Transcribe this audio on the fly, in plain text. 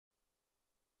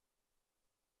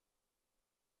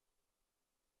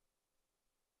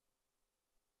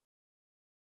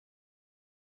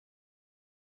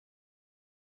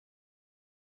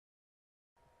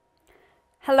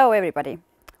Hello everybody,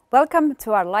 welcome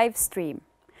to our live stream.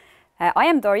 I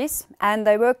am Doris and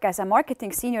I work as a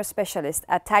marketing senior specialist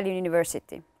at Tallinn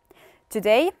University.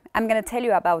 Today I'm going to tell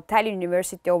you about Tallinn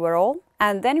University overall,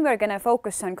 and then we're going to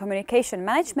focus on Communication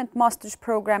Management Master's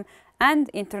Program and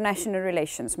International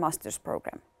Relations Master's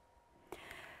Program.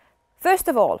 First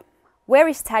of all, where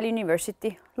is Tallinn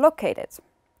University located?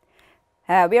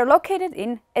 We are located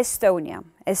in Estonia.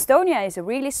 Estonia is a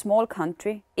really small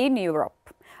country in Europe.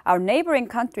 Our neighboring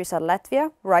countries are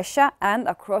Latvia, Russia, and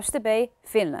across the bay,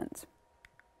 Finland.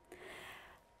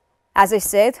 As I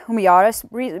said, we are a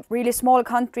really small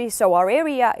country, so our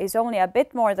area is only a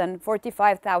bit more than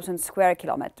 45,000 square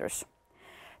kilometers.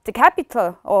 The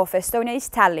capital of Estonia is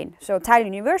Tallinn, so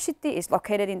Tallinn University is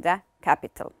located in the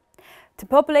capital. The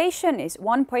population is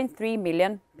 1.3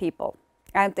 million people,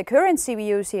 and the currency we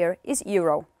use here is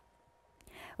euro.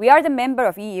 We are the member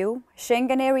of EU,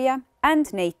 Schengen area,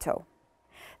 and NATO.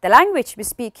 The language we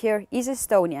speak here is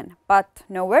Estonian, but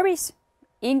no worries,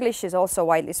 English is also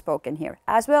widely spoken here,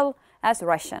 as well as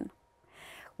Russian.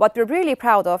 What we're really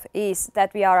proud of is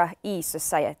that we are an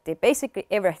e-society. Basically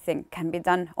everything can be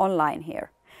done online here.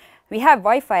 We have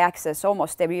Wi-Fi access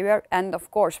almost everywhere, and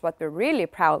of course what we're really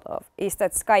proud of is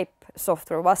that Skype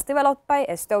software was developed by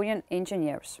Estonian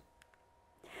engineers.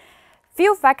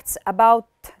 Few facts about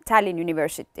Tallinn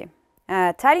University.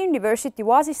 Tallinn University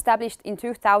was established in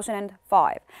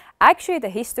 2005. Actually, the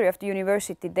history of the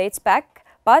university dates back,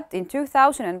 but in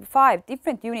 2005,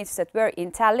 different units that were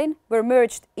in Tallinn were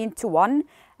merged into one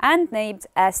and named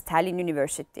as Tallinn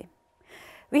University.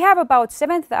 We have about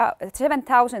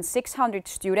 7,600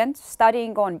 students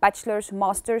studying on bachelor's,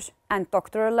 master's, and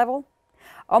doctoral level.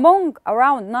 Among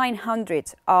around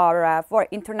 900 are for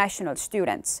international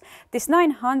students. This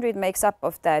 900 makes up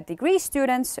of the degree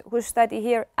students who study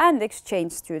here and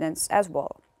exchange students as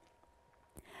well.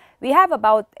 We have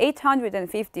about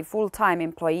 850 full-time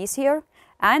employees here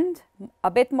and a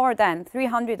bit more than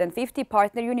 350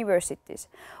 partner universities,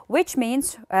 which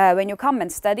means when you come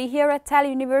and study here at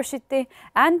Tallinn University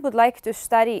and would like to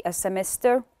study a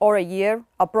semester or a year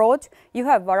abroad, you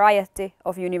have a variety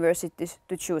of universities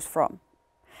to choose from.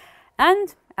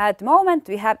 And at the moment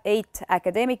we have 8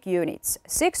 academic units.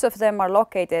 6 of them are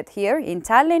located here in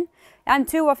Tallinn and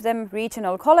 2 of them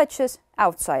regional colleges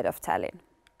outside of Tallinn.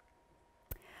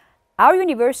 Our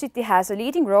university has a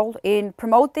leading role in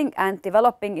promoting and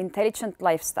developing intelligent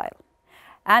lifestyle.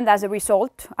 And as a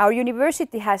result, our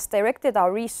university has directed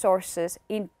our resources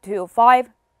into 5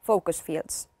 focus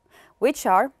fields, which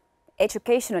are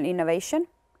educational innovation,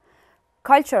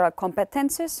 cultural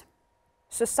competences,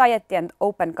 society and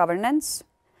open governance,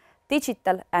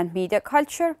 digital and media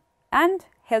culture, and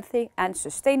healthy and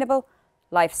sustainable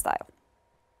lifestyle.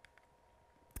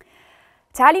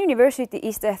 Tallinn University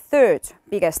is the 3rd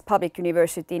biggest public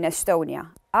university in Estonia.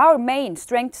 Our main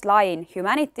strengths lie in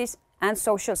humanities and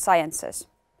social sciences.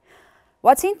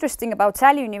 What's interesting about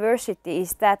Tallinn University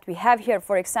is that we have here,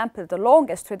 for example, the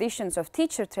longest traditions of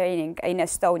teacher training in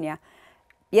Estonia,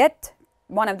 yet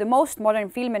one of the most modern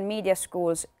film and media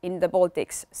schools in the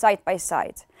Baltics, side by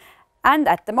side. And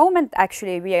at the moment,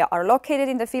 actually, we are located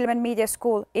in the film and media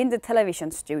school in the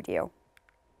television studio.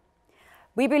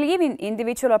 We believe in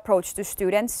individual approach to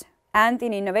students and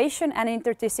in innovation and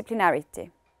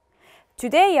interdisciplinarity.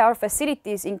 Today, our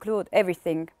facilities include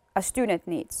everything a student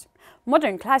needs.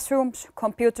 Modern classrooms,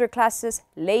 computer classes,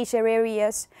 leisure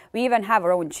areas. We even have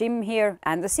our own gym here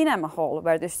and the cinema hall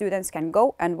where the students can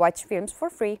go and watch films for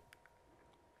free.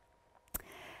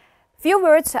 Few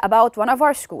words about one of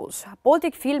our schools,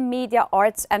 Baltic Film, Media,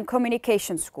 Arts and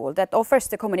Communication School, that offers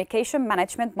the Communication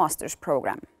Management Master's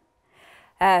Program.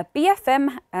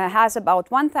 BFM has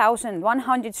about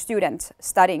 1,100 students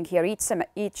studying here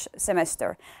each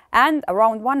semester, and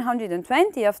around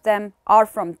 120 of them are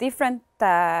from different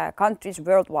countries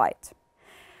worldwide.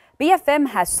 BFM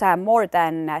has more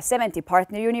than 70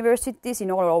 partner universities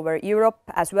in all over Europe,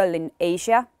 as well in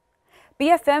Asia.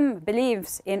 BFM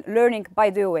believes in learning by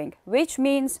doing, which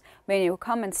means when you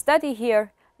come and study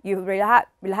here, you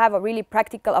will have a really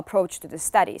practical approach to the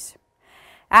studies.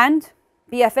 And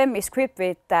BFM is equipped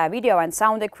with video and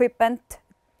sound equipment,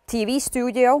 TV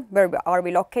studio, where we are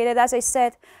located, as I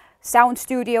said, sound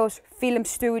studios, film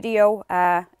studio,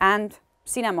 and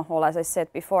cinema hall, as I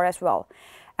said before as well.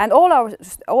 And all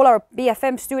our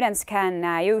BFM students can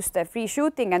use the free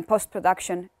shooting and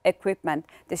post-production equipment.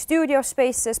 The studio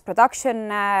spaces, production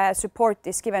support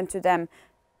is given to them,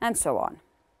 and so on.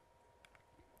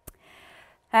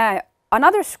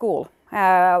 Another school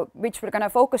which we're going to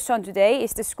focus on today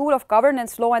is the School of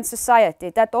Governance, Law and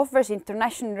Society that offers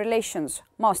International Relations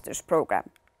Master's Program.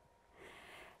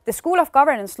 The The School of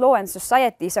Governance, Law and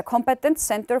Society is a competence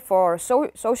center for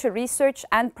social research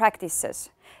and practices.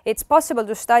 It's possible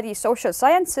to study social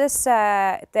sciences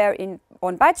there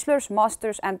on bachelor's,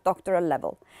 master's and doctoral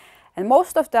level. And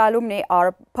most of the alumni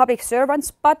are public servants,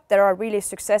 but there are really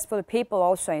successful people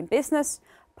also in business,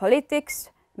 politics,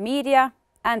 media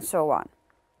and so on.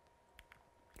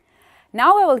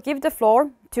 Now I will give the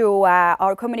floor to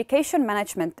our communication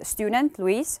management student,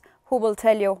 Louise, who will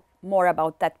tell you more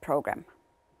about that program.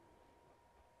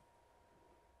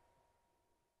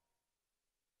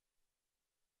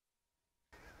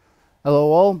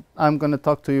 Hello all, I'm going to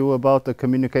talk to you about the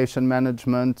communication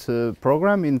management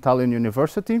program in Tallinn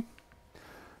University,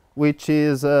 which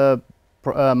is a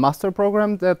master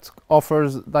program that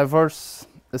offers diverse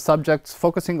subjects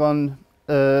focusing on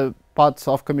parts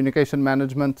of communication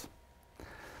management,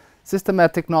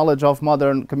 systematic knowledge of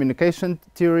modern communication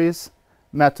theories,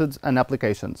 methods and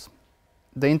applications.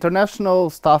 The international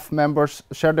staff members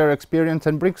share their experience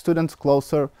and bring students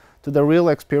closer to the real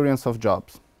experience of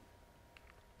jobs.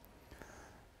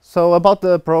 So about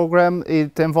the program,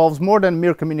 it involves more than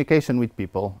mere communication with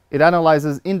people. It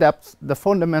analyzes in depth the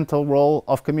fundamental role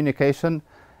of communication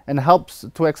and helps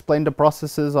to explain the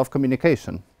processes of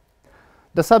communication.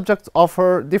 The subjects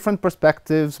offer different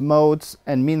perspectives, modes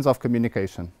and means of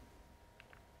communication.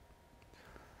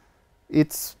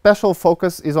 Its special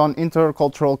focus is on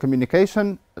intercultural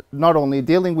communication, not only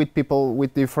dealing with people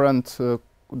with different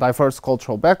diverse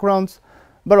cultural backgrounds,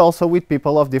 but also with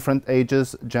people of different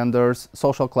ages, genders,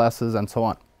 social classes and so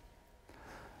on.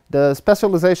 The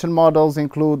specialization models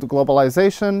include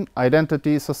globalization,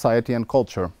 identity, society and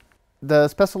culture. The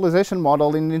specialization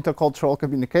model in intercultural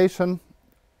communication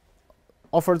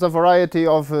offers a variety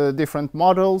of different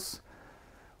models,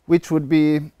 which would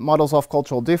be models of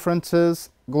cultural differences,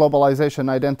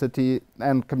 globalization, identity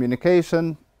and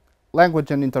communication, language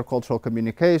and intercultural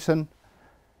communication,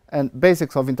 and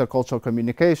basics of intercultural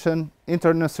communication,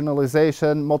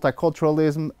 internationalization,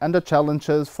 multiculturalism, and the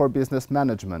challenges for business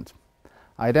management,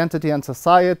 identity and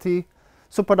society,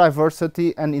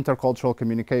 superdiversity, and intercultural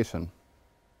communication.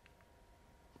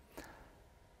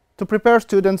 To prepare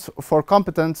students for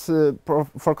competent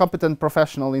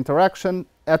professional interaction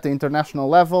at the international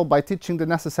level by teaching the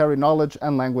necessary knowledge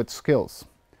and language skills.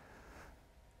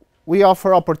 We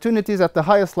offer opportunities at the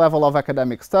highest level of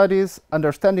academic studies,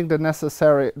 understanding the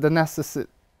necessity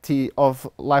of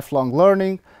lifelong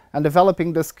learning and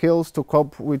developing the skills to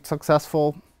cope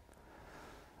successfully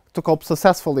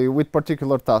with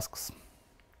particular tasks.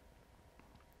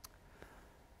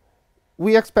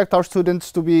 We expect our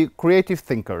students to be creative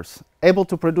thinkers, able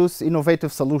to produce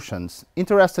innovative solutions,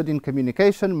 interested in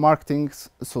communication, marketing,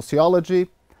 sociology,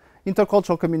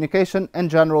 intercultural communication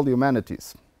and general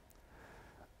humanities.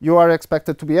 You are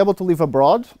expected to be able to live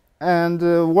abroad and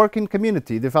work in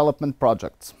community development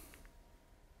projects.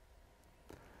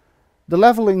 The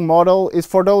leveling model is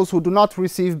for those who do not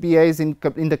receive BAs in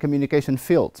the communication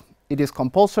field. It is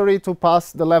compulsory to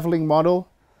pass the leveling model,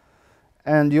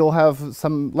 and you'll have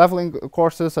some leveling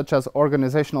courses such as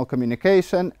organizational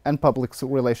communication and public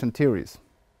relation theories.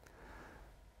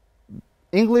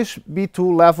 English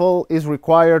B2 level is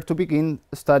required to begin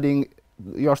studying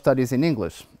your studies in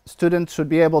English. Students should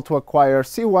be able to acquire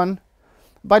C1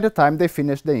 by the time they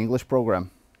finish the English program.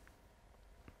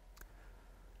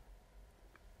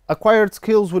 Acquired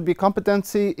skills would be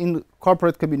competency in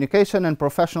corporate communication and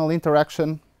professional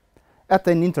interaction at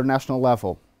an international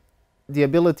level, the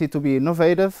ability to be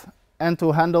innovative and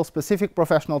to handle specific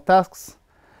professional tasks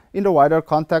in the wider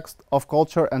context of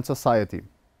culture and society,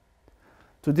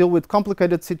 to deal with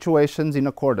complicated situations in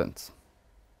accordance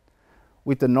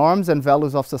with the norms and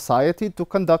values of society, to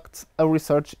conduct a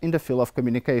research in the field of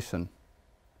communication,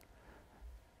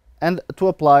 and to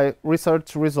apply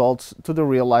research results to the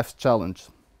real-life challenge.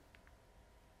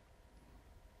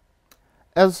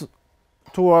 As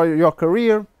to your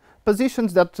career,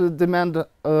 positions that demand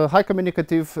high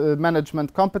communicative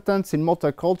management competence in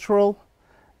multicultural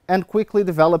and quickly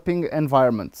developing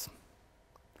environments.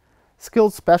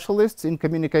 Skilled specialists in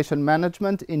communication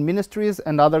management in ministries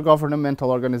and other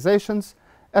governmental organizations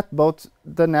at both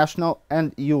the national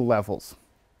and EU levels.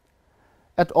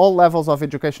 At all levels of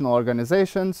educational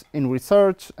organizations, in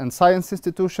research and science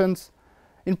institutions,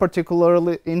 in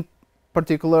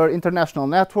particular international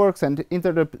networks and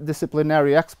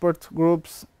interdisciplinary expert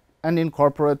groups, and in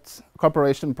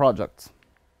corporation projects.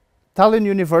 Tallinn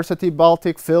University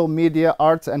Baltic Film, Media,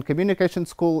 Arts and Communication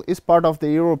School is part of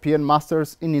the European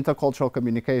Masters in Intercultural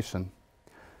Communication,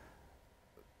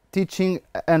 teaching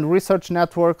and research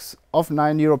networks of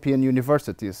 9 European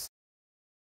universities.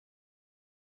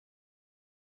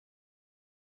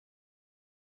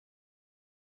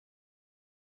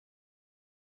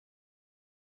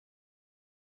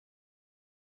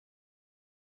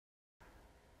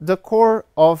 The core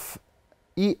of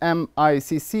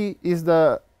EMICC is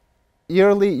the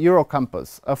yearly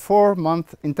Eurocampus, a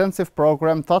 4-month intensive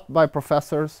program taught by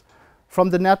professors from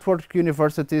the network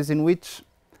universities in which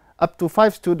up to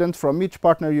 5 students from each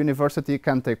partner university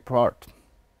can take part.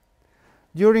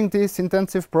 During this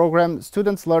intensive program,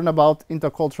 students learn about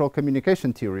intercultural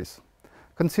communication theories,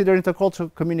 consider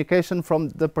intercultural communication from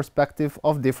the perspective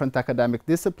of different academic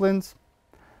disciplines,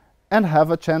 and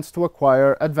have a chance to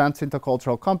acquire advanced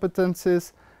intercultural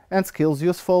competencies and skills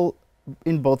useful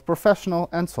in both professional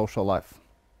and social life.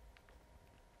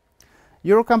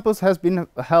 Eurocampus has been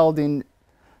held in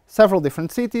several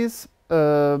different cities,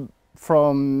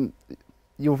 from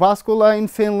Jyväskylä in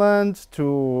Finland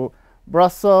to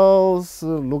Brussels,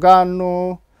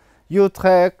 Lugano,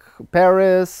 Utrecht,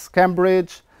 Paris,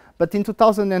 Cambridge, but in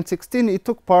 2016 it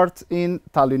took part in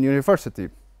Tallinn University.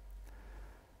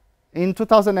 In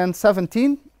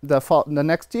 2017, the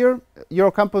next year,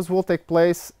 Eurocampus will take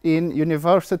place in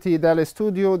University dello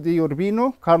Studio di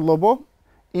Urbino, Carlo Bo,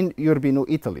 in Urbino,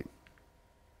 Italy.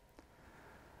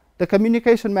 The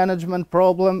communication management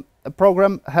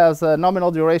program has a nominal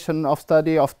duration of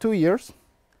study of 2 years.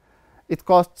 It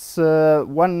costs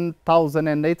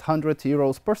 1,800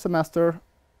 euros per semester,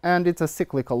 and it's a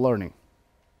cyclical learning.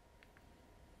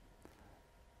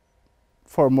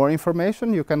 For more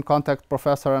information, you can contact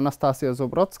Professor Anastasia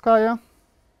Zobrodskaya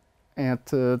at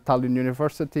Tallinn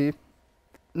University.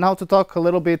 Now to talk a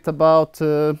little bit about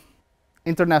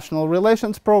International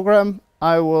Relations program,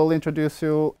 I will introduce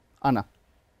you Anna.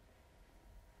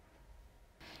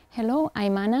 Hello,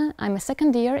 I'm Anna. I'm a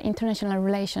second year International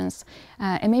Relations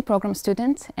MA program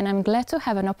student, and I'm glad to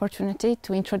have an opportunity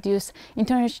to introduce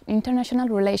International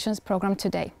Relations program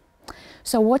today.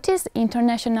 So what is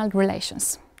International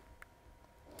Relations?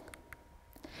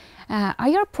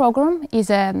 Our program is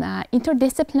an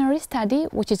interdisciplinary study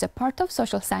which is a part of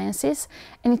social sciences,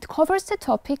 and it covers the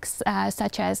topics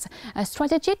such as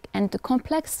strategic and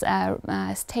complex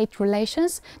state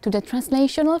relations to the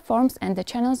transnational forms and the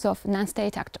channels of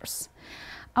non-state actors.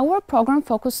 Our program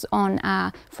focuses on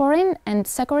foreign and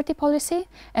security policy,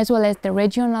 as well as the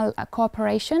regional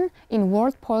cooperation in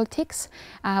world politics,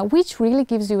 which really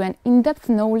gives you an in-depth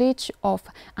knowledge of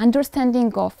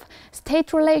understanding of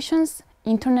state relations,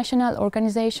 international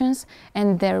organizations,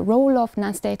 and the role of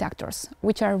non-state actors,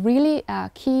 which are really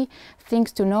key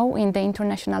things to know in the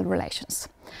international relations.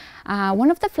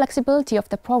 One of the flexibility of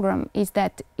the program is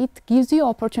that it gives you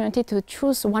opportunity to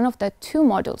choose one of the 2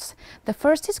 modules. The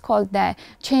first is called the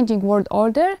Changing World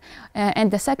Order, and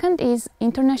the second is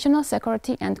International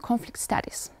Security and Conflict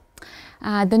Studies.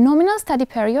 The nominal study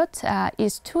period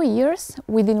is 2 years,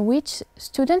 within which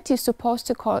student is supposed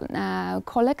to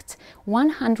collect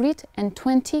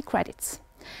 120 credits.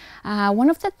 One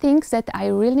of the things that I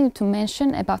really need to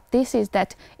mention about this is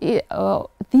that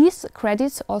these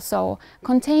credits also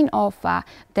contain of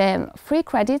the free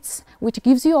credits, which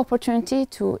gives you opportunity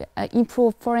to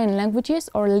improve foreign languages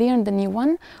or learn the new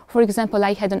one. For example,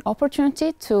 I had an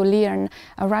opportunity to learn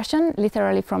Russian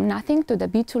literally from nothing to the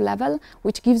B2 level,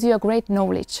 which gives you a great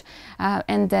knowledge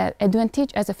and the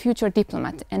advantage as a future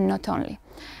diplomat, and not only.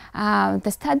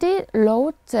 The study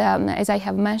load, as I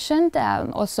have mentioned,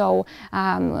 also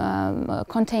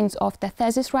contains of the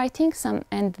thesis writing,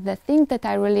 and the thing that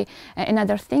I really,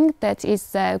 another thing that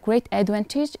is a great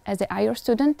advantage as an IR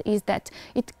student is that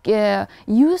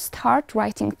you start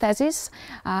writing thesis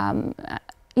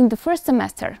in the first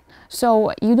semester.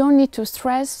 So you don't need to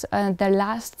stress the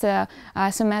last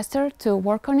semester to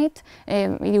work on it.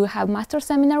 You have Master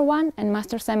Seminar 1 and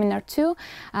Master Seminar 2,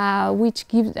 which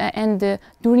gives,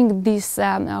 during these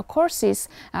courses,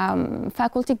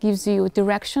 faculty gives you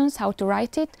directions how to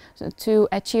write it to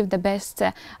achieve the best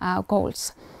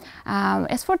goals.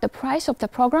 As for the price of the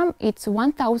program, it's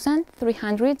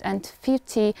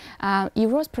 1,350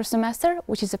 euros per semester,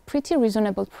 which is a pretty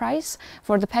reasonable price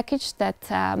for the package that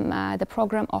the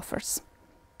program offers.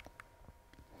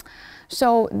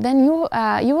 So then you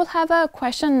will have a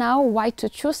question now, why to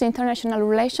choose international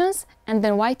relations, and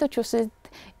then why to choose it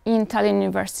in Tallinn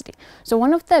University. So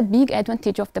one of the big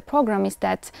advantage of the program is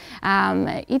that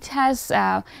it has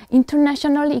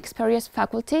internationally experienced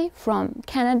faculty from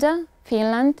Canada,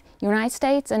 Finland, United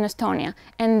States and Estonia,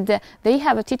 and they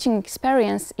have a teaching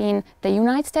experience in the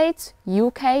United States,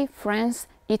 UK, France,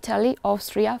 Italy,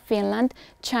 Austria, Finland,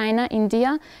 China,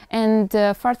 India, and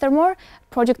furthermore,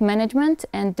 project management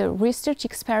and research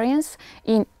experience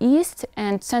in East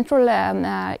and Central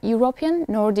European,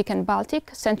 Nordic and Baltic,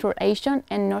 Central Asian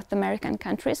and North American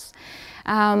countries.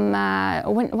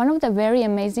 One of the very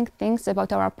amazing things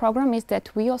about our program is that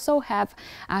we also have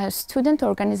a student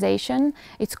organization.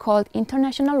 It's called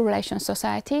International Relations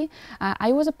Society.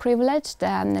 I was privileged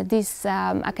this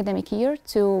academic year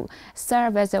to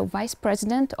serve as a vice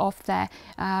president of the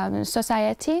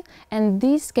society, and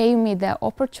this gave me the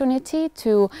opportunity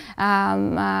to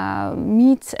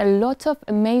meet a lot of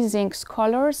amazing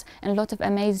scholars and a lot of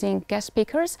amazing guest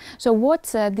speakers. So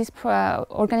what this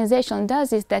organization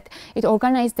does is that it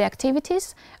organizes the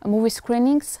activities, movie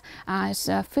screenings,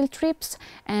 field trips,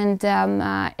 and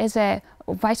as a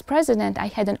vice president, I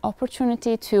had an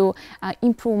opportunity to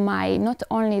improve my not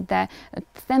only the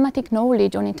thematic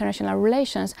knowledge on international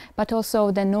relations, but also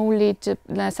the knowledge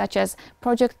such as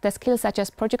the skills such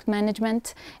as project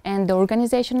management and the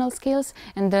organizational skills.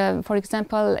 And for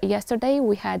example, yesterday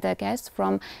we had a guest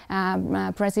from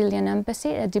Brazilian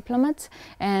embassy, a diplomat,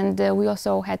 and we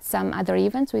also had some other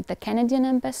events with the Canadian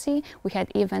embassy. We had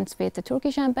events with the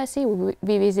Turkish embassy. We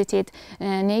visited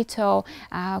NATO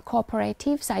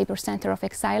Cooperative Cyber Center of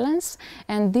Excellence,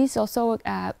 and this also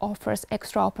offers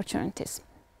extra opportunities.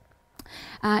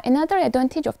 Another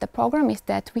advantage of the program is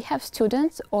that we have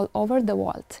students all over the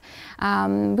world.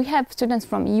 We have students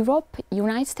from Europe,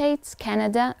 United States,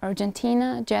 Canada,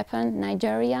 Argentina, Japan,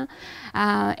 Nigeria,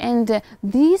 and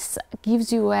this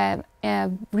gives you a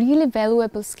really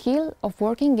valuable skill of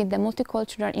working in the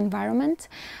multicultural environment,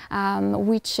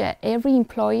 which every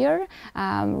employer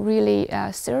really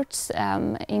searches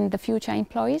in the future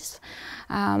employees.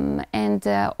 And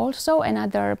also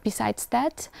besides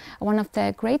that, one of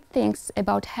the great things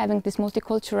about having this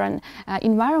multicultural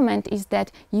environment is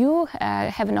that you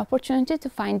have an opportunity to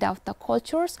find out the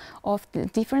cultures of the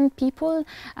different people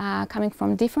coming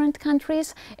from different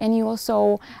countries, and you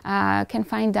also can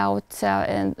find out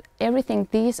everything,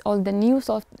 all the news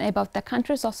about the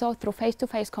countries also through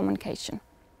face-to-face communication.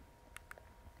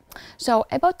 So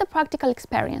about the practical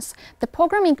experience, the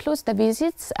program includes the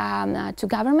visits to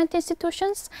government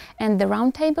institutions and the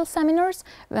roundtable seminars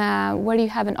where you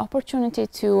have an opportunity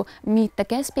to meet the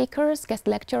guest speakers, guest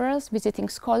lecturers, visiting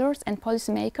scholars and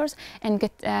policymakers, and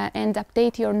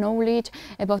update your knowledge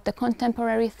about the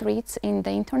contemporary threats in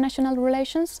the international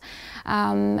relations.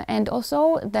 And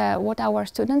also what our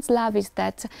students love is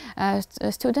that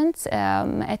students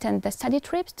attend the study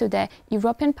trips to the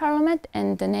European Parliament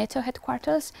and the NATO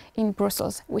headquarters in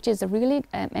Brussels, which is a really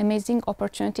amazing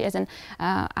opportunity as an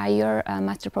higher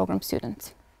master program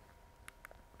student.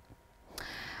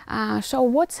 So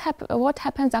what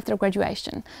happens after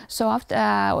graduation? So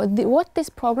what this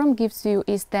program gives you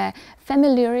is the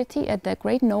familiarity and the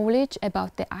great knowledge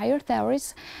about the higher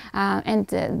theories, and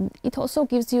it also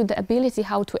gives you the ability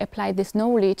how to apply this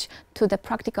knowledge to the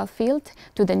practical field,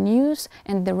 to the news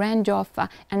and the range of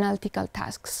analytical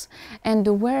tasks. And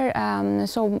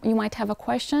so you might have a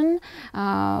question,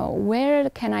 where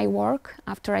can I work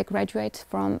after I graduate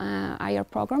from higher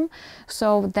program?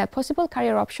 So the possible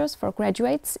career options for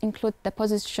graduates include the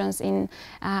positions in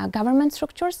government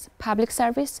structures, public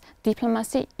service,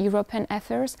 diplomacy, European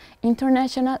affairs,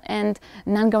 international and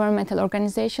non-governmental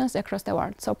organizations across the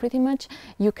world. So pretty much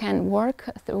you can work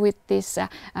with this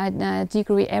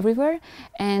degree everywhere.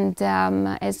 And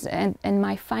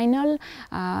my final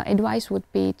advice would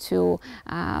be to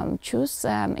choose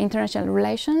international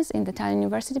relations in the Tallinn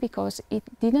University, because it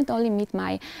didn't only meet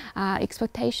my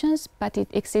expectations, but it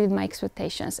exceeded my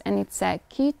expectations, and it's a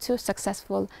key to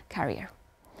successful career.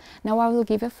 Now I will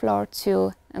give the floor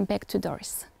back to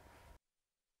Doris.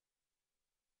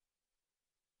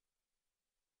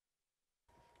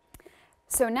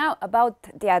 So now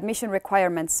about the admission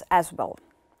requirements as well.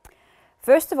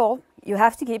 First of all, you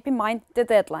have to keep in mind the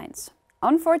deadlines.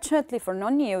 Unfortunately for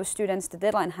non-EU students, the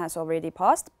deadline has already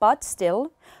passed, but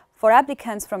still, for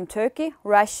applicants from Turkey,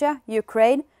 Russia,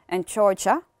 Ukraine and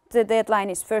Georgia, the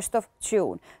deadline is 1st of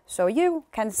June, so you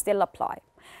can still apply.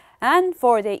 And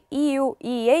for the EU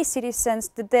EEA citizens,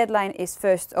 the deadline is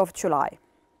 1st of July.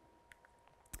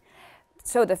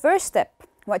 So the first step,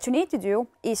 what you need to do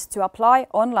is to apply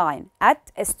online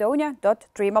at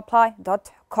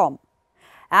estonia.dreamapply.com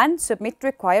and submit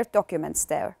required documents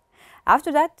there.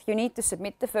 After that, you need to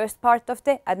submit the first part of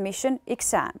the admission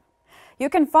exam. You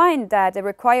can find the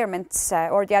requirements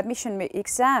or the admission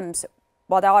exams.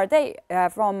 What are they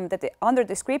from the under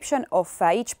description of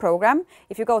each program.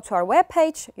 If you go to our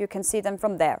webpage, you can see them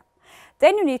from there.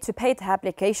 Then you need to pay the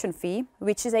application fee,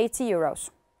 which is 80 euros.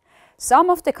 Some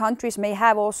of the countries may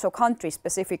have also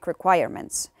country-specific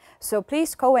requirements. so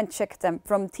please go and check them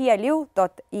from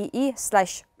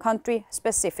tlu.ee/country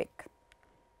specific.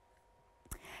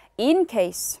 In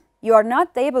case you are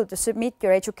not able to submit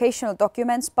your educational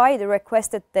documents by the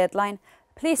requested deadline,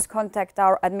 please contact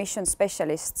our admission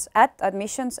specialists at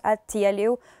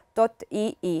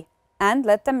admissions@tlu.ee and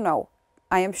let them know.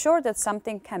 I am sure that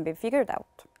something can be figured out.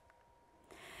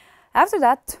 After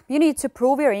that, you need to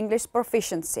prove your English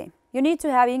proficiency. You need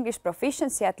to have English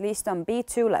proficiency at least on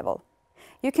B2 level.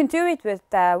 You can do it with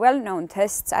well-known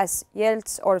tests as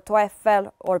IELTS or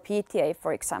TOEFL or PTA,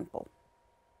 for example.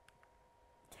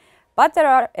 But there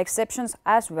are exceptions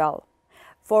as well.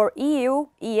 For EU,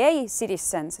 EA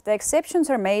citizens, the exceptions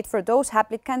are made for those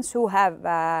applicants who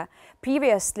have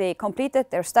previously completed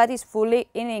their studies fully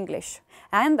in English,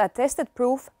 and attested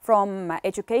proof from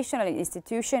educational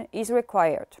institution is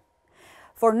required.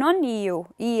 For non-EU,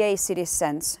 EA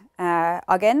citizens,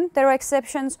 again, there are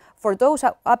exceptions for those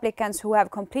applicants who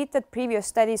have completed previous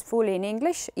studies fully in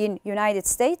English in United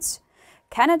States,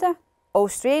 Canada,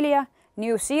 Australia,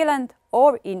 New Zealand,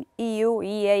 or in EU,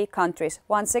 EA countries.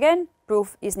 Once again,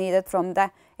 proof is needed from the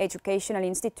educational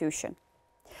institution.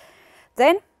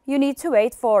 Then you need to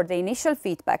wait for the initial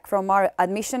feedback from our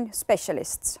admission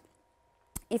specialists.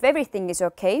 If everything is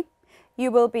okay,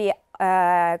 you will be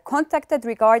contacted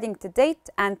regarding the date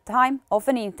and time of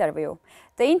an interview.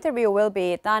 The interview will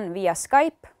be done via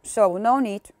Skype, so no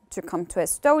need to come to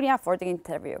Estonia for the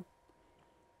interview.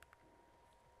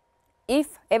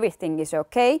 If everything is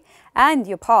okay and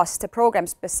you pass the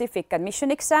program-specific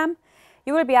admission exam,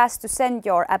 you will be asked to send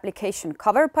your application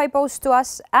cover by post to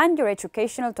us and your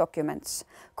educational documents,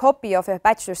 copy of a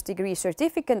bachelor's degree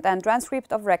certificate and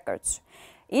transcript of records.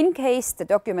 In case the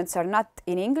documents are not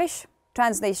in English,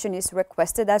 translation is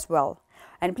requested as well.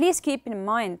 And please keep in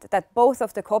mind that both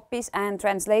of the copies and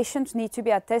translations need to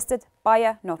be attested by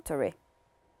a notary.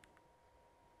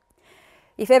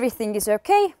 If everything is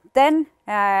okay, then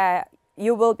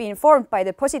you will be informed by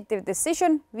the positive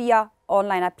decision via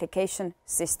online application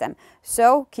system.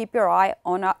 So keep your eye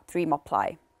on a Dream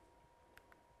Apply.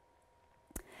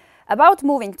 About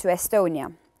moving to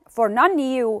Estonia. For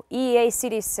non-EU EEA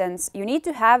citizens, you need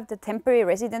to have the temporary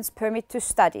residence permit to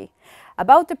study.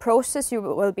 About the process, you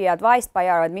will be advised by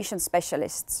our admission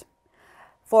specialists.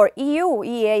 For EU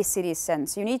EEA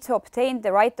citizens, you need to obtain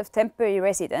the right of temporary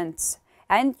residence,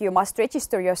 and you must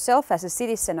register yourself as a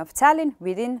citizen of Tallinn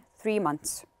within 3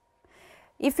 months.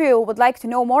 If you would like to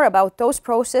know more about those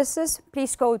processes,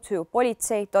 please go to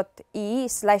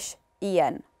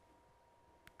politsei.ee/en.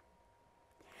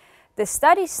 The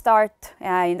studies start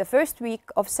in the first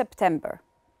week of September,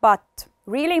 but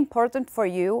really important for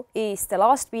you is the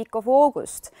last week of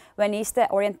August, when is the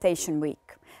orientation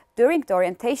week. During the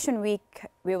orientation week,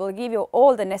 we will give you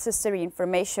all the necessary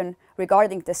information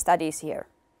regarding the studies here.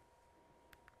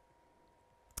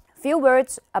 Few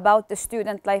words about the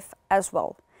student life as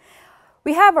well.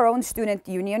 We have our own student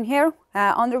union here,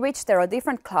 under which there are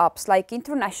different clubs, like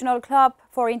International Club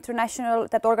for international,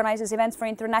 that organizes events for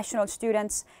international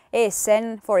students,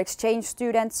 ESN for exchange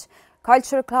students,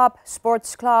 Culture Club,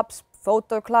 sports clubs,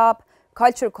 photo club,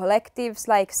 cultural collectives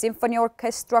like symphony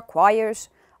orchestra, choirs,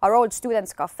 our old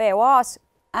students' cafe Oas,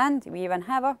 and we even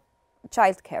have a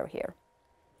childcare here.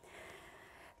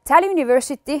 Tallinn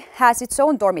University has its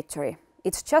own dormitory.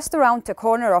 It's just around the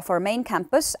corner of our main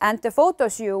campus, and the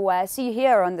photos you see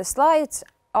here on the slides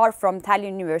are from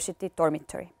Tallinn University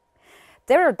dormitory.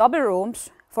 There are double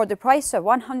rooms for the price of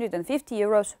 150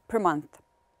 euros per month.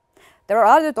 There are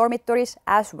other dormitories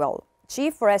as well.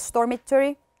 Chief for S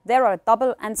dormitory, there are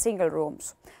double and single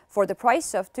rooms for the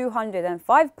price of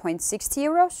 205.60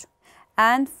 euros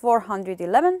and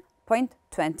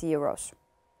 411.20 euros.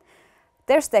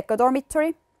 There's Deco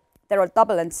dormitory. There are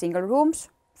double and single rooms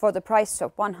for the price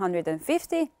of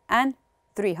 150 and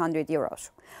 300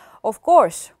 euros. Of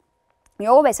course, you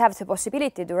always have the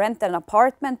possibility to rent an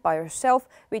apartment by yourself,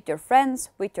 with your friends,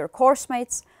 with your course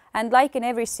mates, and like in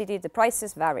every city, the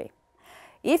prices vary.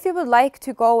 If you would like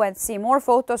to go and see more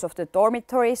photos of the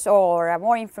dormitories or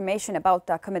more information about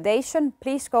the accommodation,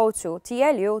 please go to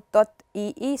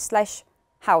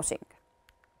tlu.ee/housing.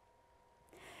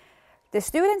 The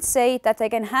students say that they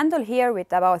can handle here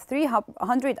with about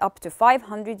 300 up to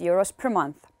 500 euros per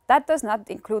month. That does not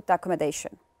include the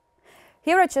accommodation.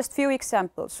 Here are just few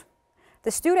examples.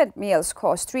 The student meals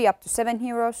cost 3 up to 7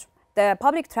 euros. The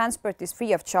public transport is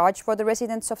free of charge for the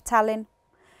residents of Tallinn.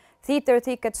 Theatre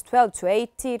tickets 12 to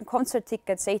 18, concert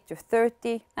tickets 8 to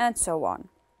 30, and so on.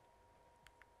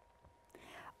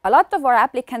 A lot of our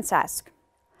applicants ask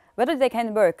whether they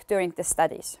can work during the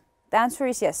studies. The answer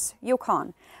is yes, you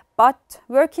can. but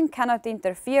working cannot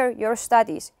interfere your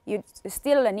studies. You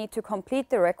still need to complete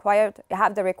the required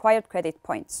credit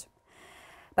points.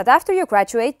 But after you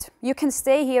graduate, you can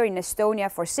stay here in Estonia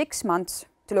for 6 months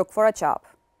to look for a job.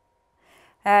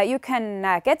 You can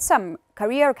get some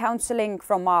career counseling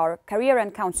from our Career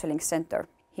and Counseling Center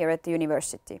here at the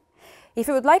university. If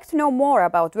you would like to know more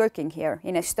about working here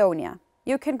in Estonia,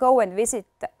 you can go and visit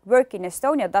the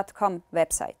workinestonia.com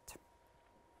website.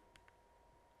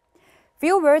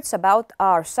 Few words about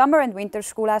our summer and winter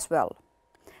school as well.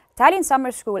 Tallinn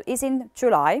Summer School is in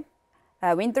July,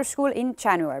 winter school in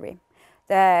January.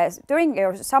 During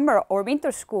your summer or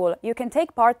winter school, you can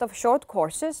take part of short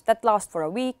courses that last for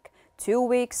a week, 2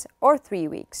 weeks or 3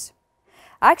 weeks.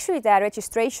 Actually, the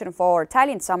registration for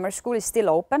Tallinn Summer School is still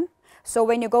open. So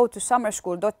when you go to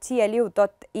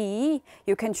summerschool.tlu.ee,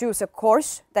 you can choose a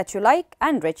course that you like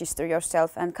and register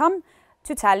yourself and come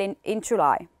to Tallinn in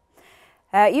July.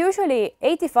 Usually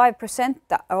 85%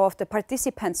 of the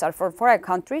participants are from foreign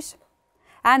countries.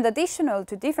 And additional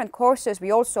to different courses,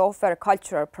 we also offer a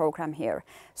cultural program here.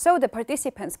 So the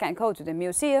participants can go to the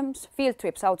museums, field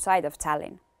trips outside of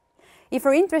Tallinn. If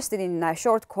you're interested in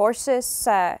short courses,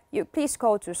 you please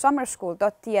go to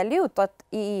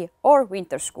summerschool.tlu.ee or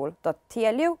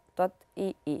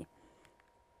winterschool.tlu.ee.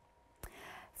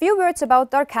 Few words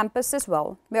about our campus as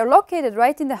well. We are located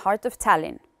right in the heart of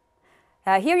Tallinn.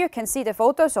 Here you can see the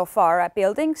photos of our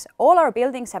buildings. All our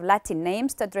buildings have Latin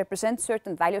names that represent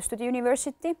certain values to the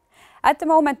university. At the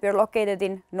moment, we are located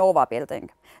in Nova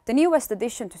building. The newest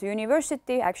addition to the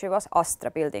university actually was Astra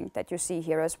building that you see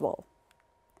here as well.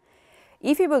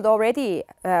 If you would already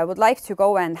would like to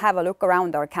go and have a look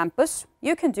around our campus,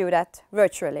 you can do that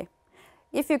virtually.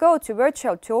 If you go to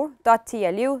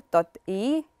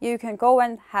virtualtour.tlu.ee, you can go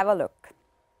and have a look.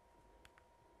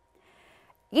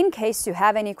 In case you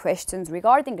have any questions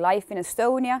regarding life in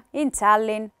Estonia, in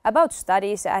Tallinn, about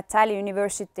studies at Tallinn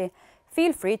University,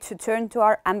 feel free to turn to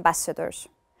our ambassadors.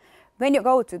 When you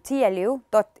go to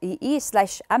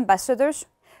tlu.ee/ambassadors,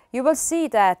 you will see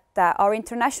that our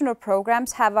international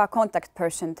programs have a contact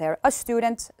person there, a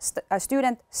student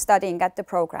studying at the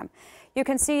program. You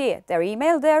can see their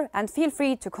email there and feel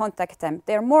free to contact them.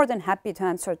 They're more than happy to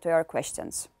answer to your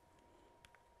questions.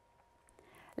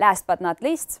 Last but not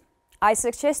least, I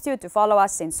suggest you to follow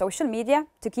us in social media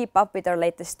to keep up with our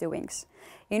latest doings.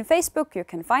 In Facebook, you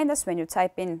can find us when you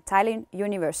type in Tallinn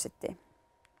University.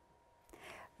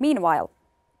 Meanwhile,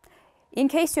 in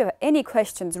case you have any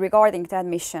questions regarding the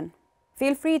admission,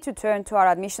 feel free to turn to our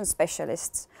admission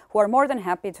specialists who are more than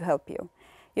happy to help you.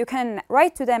 You can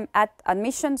write to them at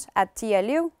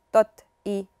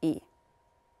admissions@tlu.ee.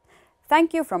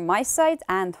 Thank you from my side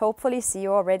and hopefully see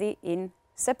you already in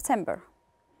September.